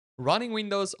Running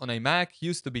Windows on a Mac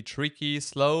used to be tricky,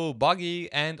 slow,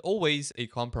 buggy, and always a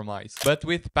compromise. But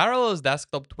with Parallels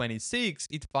Desktop 26,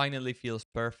 it finally feels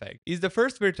perfect. It's the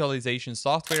first virtualization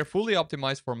software fully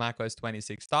optimized for macOS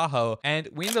 26 Tahoe and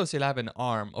Windows 11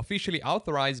 ARM, officially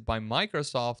authorized by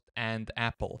Microsoft and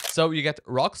Apple. So you get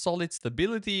rock-solid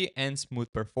stability and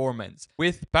smooth performance.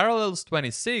 With Parallels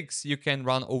 26, you can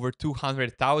run over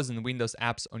 200,000 Windows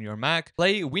apps on your Mac,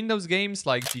 play Windows games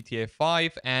like GTA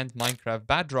 5 and Minecraft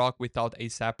Bedrock without a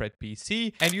separate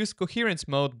PC, and use coherence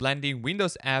mode, blending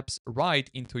Windows apps right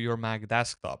into your Mac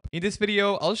desktop. In this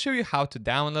video, I'll show you how to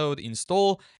download,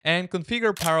 install, and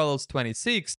configure Parallels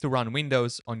 26 to run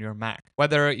Windows on your Mac,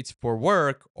 whether it's for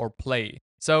work or play.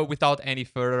 So without any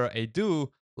further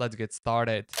ado, let's get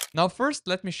started. Now first,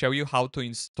 let me show you how to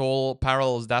install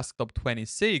Parallels Desktop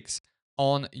 26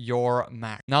 on your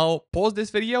Mac. Now pause this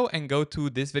video and go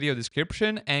to this video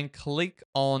description and click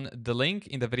on the link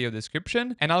in the video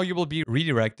description, and now you will be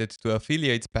redirected to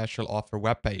affiliate special offer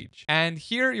webpage. And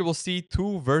here you will see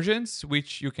two versions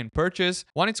which you can purchase.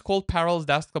 One is called Parallels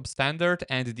Desktop Standard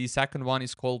and the second one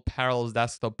is called Parallels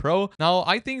Desktop Pro. Now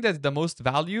I think that the most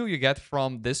value you get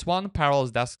from this one,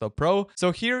 Parallels Desktop Pro.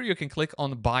 So here you can click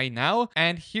on buy now,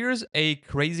 and here's a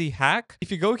crazy hack.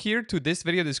 If you go here to this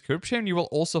video description, you will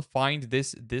also find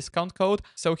this discount code.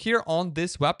 So here on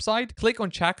this website, click on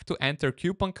check to enter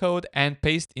coupon code and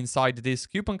paste inside this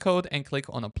coupon code and click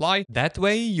on apply. That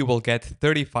way you will get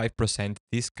 35%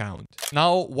 discount.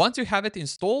 Now, once you have it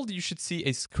installed, you should see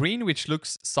a screen which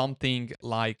looks something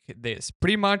like this.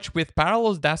 Pretty much with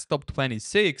Parallels Desktop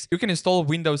 26, you can install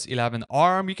Windows 11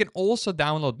 ARM. You can also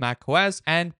download macOS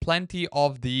and plenty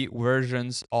of the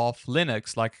versions of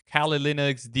Linux like Kali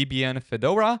Linux, Debian,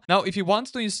 Fedora. Now, if you want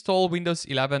to install Windows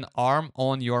 11 ARM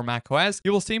on your macOS,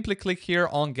 you will simply click here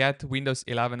on Get Windows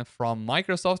 11 from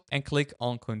Microsoft and click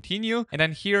on Continue. And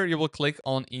then here you will click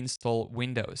on Install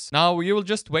Windows. Now you will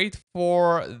just wait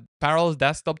for Parallels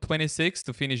Desktop 26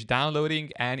 to finish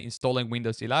downloading and installing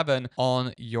Windows 11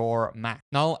 on your Mac.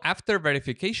 Now, after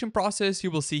verification process,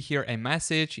 you will see here a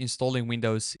message installing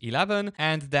Windows 11,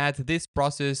 and that this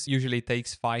process usually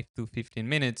takes 5 to 15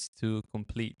 minutes to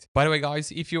complete. By the way,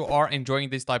 guys, if you are enjoying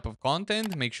this type of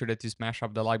content, make sure that you smash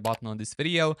up the like button on this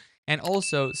video and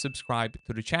also subscribe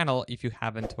to the channel if you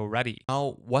haven't already.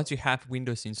 Now, once you have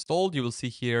Windows installed, you will see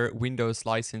here Windows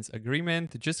License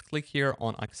Agreement. Just click here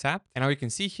on Accept. And now you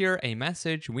can see here a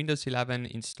message, Windows 11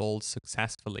 installed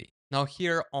successfully. Now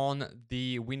here on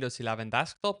the Windows 11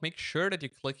 desktop, make sure that you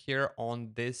click here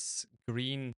on this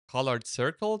green colored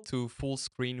circle to full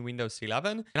screen Windows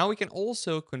 11. And now we can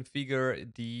also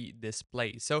configure the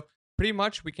display. So pretty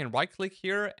much we can right click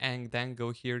here and then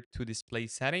go here to display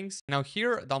settings. Now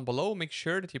here down below, make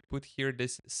sure that you put here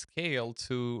this scale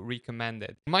to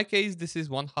recommended. In my case, this is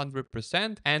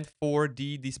 100%. And for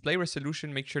the display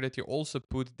resolution, make sure that you also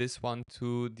put this one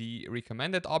to the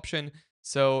recommended option.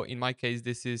 So in my case,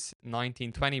 this is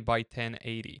 1920 by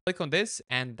 1080. Click on this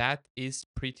and that is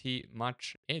pretty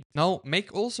much it. Now,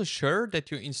 make also sure that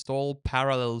you install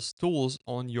Parallels tools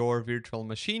on your virtual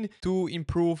machine to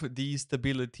improve the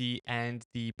stability and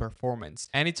the performance.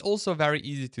 And it's also very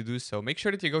easy to do so. Make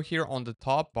sure that you go here on the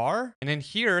top bar and then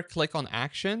here click on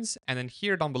Actions. And then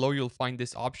here down below, you'll find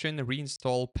this option,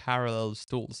 Reinstall Parallels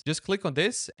Tools. Just click on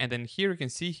this and then here you can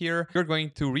see here, you're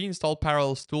going to reinstall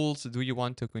Parallels Tools. Do you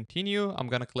want to continue? I'm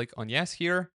going to click on yes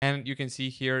here, and you can see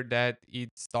here that it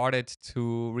started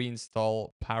to reinstall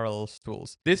Parallels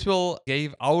Tools. This will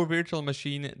give our virtual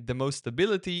machine the most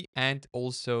stability and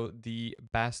also the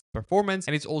best performance,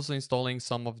 and it's also installing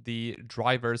some of the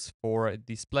drivers for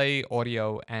display,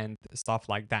 audio, and stuff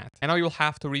like that. And now you'll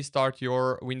have to restart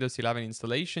your Windows 11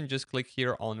 installation. Just click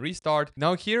here on Restart.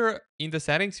 Now here in the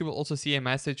settings, you will also see a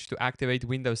message to activate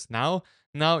Windows Now.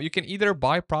 Now, you can either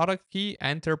buy product key,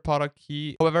 enter product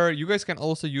key. However, you guys can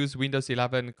also use Windows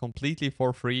 11 completely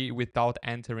for free without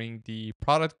entering the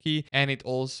product key, and it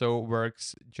also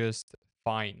works just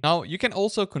fine. Now, you can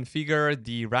also configure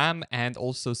the RAM and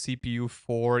also CPU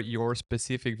for your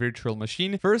specific virtual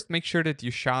machine. First, make sure that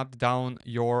you shut down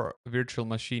your virtual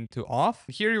machine to off.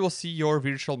 Here you will see your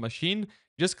virtual machine.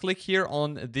 Just click here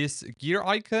on this gear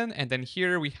icon, and then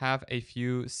here we have a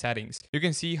few settings. You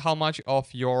can see how much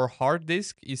of your hard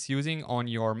disk is using on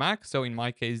your Mac. So in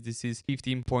my case, this is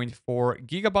 15.4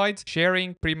 gigabytes.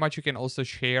 Sharing, pretty much you can also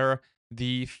share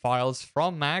the files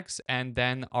from Macs and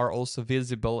then are also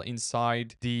visible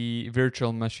inside the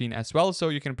virtual machine as well. So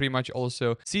you can pretty much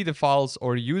also see the files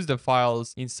or use the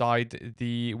files inside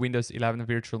the Windows 11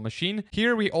 virtual machine.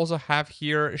 Here we also have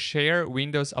here share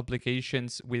Windows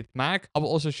applications with Mac. I will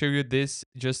also show you this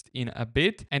just in a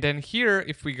bit. And then here,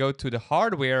 if we go to the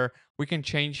hardware, we can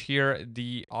change here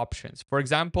the options. For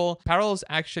example, Parallels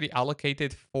actually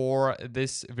allocated for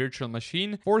this virtual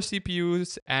machine 4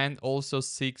 CPUs and also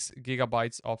 6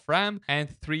 gigabytes of RAM and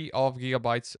 3 of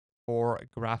gigabytes for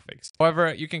graphics.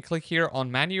 However, you can click here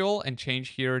on manual and change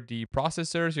here the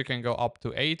processors. You can go up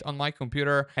to 8 on my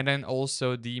computer, and then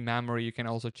also the memory, you can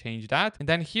also change that. And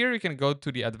then here you can go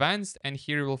to the advanced, and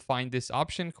here you will find this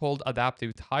option called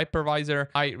adaptive hypervisor.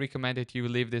 I recommend that you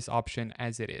leave this option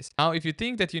as it is. Now, if you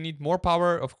think that you need more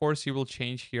power, of course, you will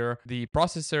change here the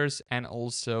processors and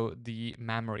also the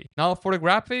memory. Now, for the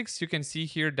graphics, you can see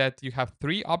here that you have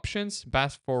 3 options: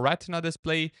 best for Retina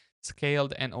display,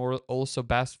 scaled, and also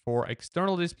best for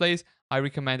external displays. I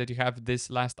recommend that you have this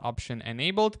last option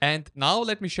enabled. And now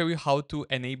let me show you how to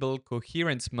enable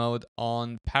coherence mode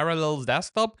on Parallels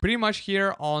desktop. Pretty much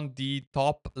here on the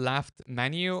top left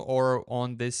menu or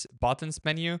on this buttons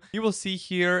menu, you will see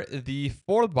here the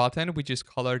fourth button, which is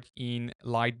colored in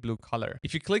light blue color.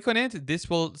 If you click on it, this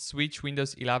will switch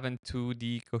Windows 11 to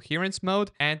the coherence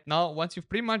mode. And now once you've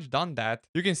pretty much done that,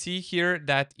 you can see here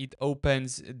that it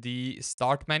opens the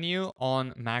start menu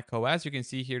on Mac OS. You can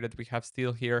see here that we have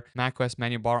still here Mac OS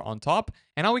menu bar on top.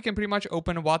 And now we can pretty much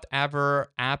open whatever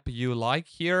app you like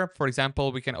here. For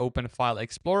example, we can open File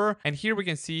Explorer. And here we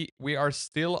can see we are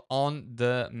still on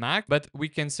the Mac, but we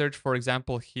can search, for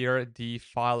example, here the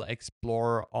File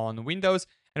Explorer on Windows.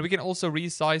 And we can also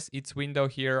resize its window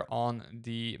here on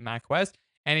the Mac OS,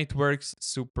 and it works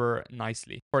super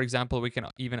nicely. For example, we can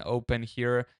even open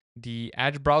here the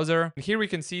Edge browser. And here we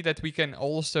can see that we can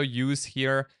also use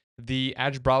here the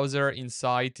Edge browser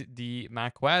inside the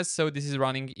Mac OS. So this is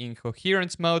running in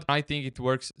coherence mode. I think it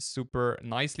works super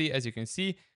nicely. As you can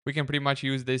see, we can pretty much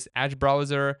use this Edge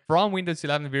browser from Windows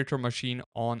 11 virtual machine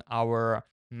on our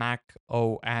Mac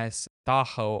OS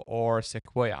Tahoe or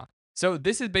Sequoia. So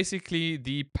this is basically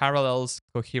the Parallels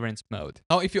coherence mode.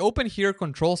 Now, if you open here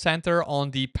Control Center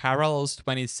on the Parallels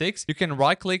 26, you can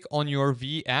right click on your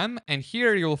VM, and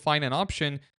here you'll find an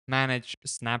option, Manage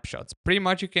Snapshots. Pretty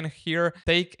much you can here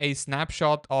take a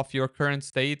snapshot of your current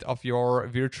state of your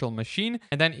virtual machine.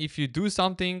 And then if you do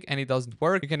something and it doesn't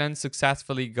work, you can then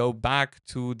successfully go back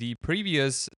to the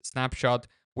previous snapshot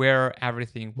where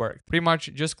everything worked. Pretty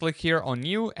much just click here on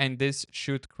new, and this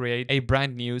should create a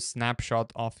brand new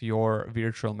snapshot of your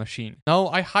virtual machine. Now,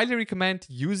 I highly recommend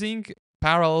using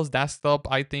Parallels desktop.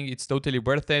 I think it's totally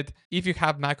worth it if you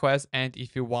have macOS and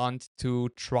if you want to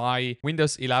try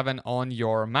Windows 11 on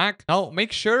your Mac. Now,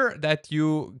 make sure that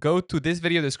you go to this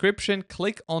video description,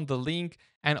 click on the link,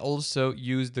 and also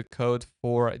use the code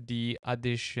for the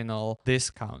additional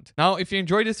discount. Now, if you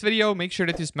enjoyed this video, make sure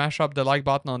that you smash up the like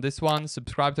button on this one,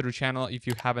 subscribe to the channel if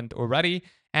you haven't already.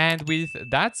 And with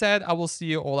that said, I will see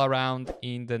you all around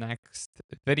in the next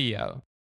video.